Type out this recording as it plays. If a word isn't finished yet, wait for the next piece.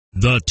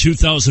The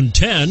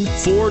 2010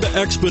 Ford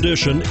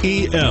Expedition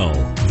EL.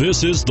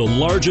 This is the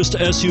largest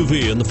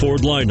SUV in the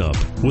Ford lineup,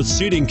 with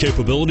seating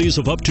capabilities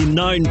of up to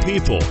 9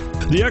 people.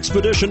 The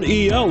Expedition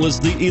EL is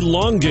the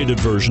elongated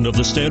version of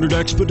the standard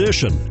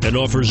Expedition and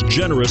offers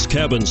generous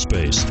cabin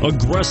space,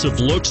 aggressive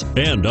looks,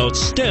 and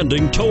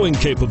outstanding towing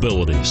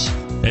capabilities.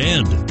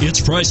 And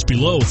it's priced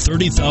below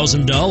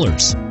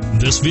 $30,000.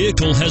 This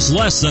vehicle has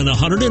less than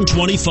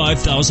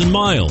 125,000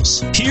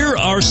 miles. Here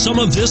are some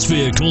of this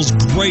vehicle's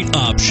great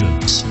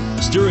options: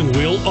 steering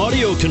wheel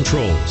audio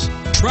controls,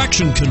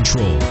 traction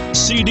control,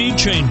 CD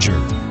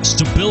changer,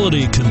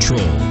 stability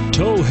control,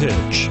 tow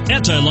hitch,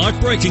 anti-lock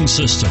braking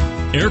system,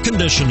 air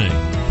conditioning,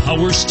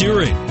 power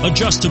steering,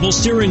 adjustable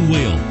steering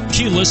wheel,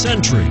 keyless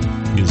entry.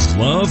 Is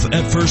love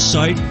at first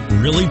sight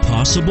really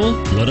possible?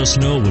 Let us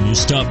know when you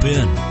stop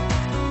in.